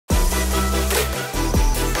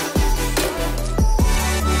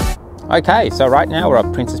Okay, so right now we're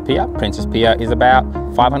at Princess Pier. Princess Pier is about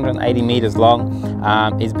 580 meters long.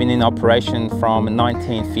 It's been in operation from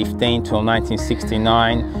 1915 till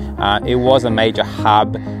 1969. It was a major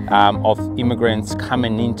hub of immigrants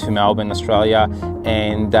coming into Melbourne, Australia,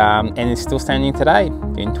 and it's still standing today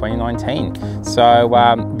in 2019. So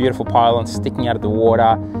beautiful pylon sticking out of the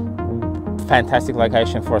water. Fantastic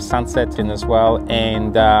location for a sunset in as well,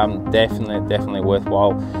 and definitely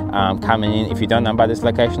worthwhile coming in. If you don't know about this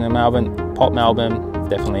location in Melbourne, Port Melbourne,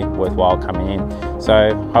 definitely worthwhile coming in.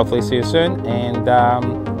 So hopefully see you soon, and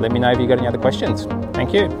let me know if you got any other questions.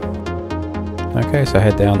 Thank you. Okay, so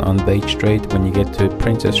head down on Beach Street. When you get to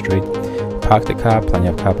Princess Street, park the car, plenty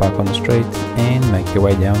of car park on the street, and make your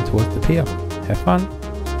way down towards the pier. Have fun.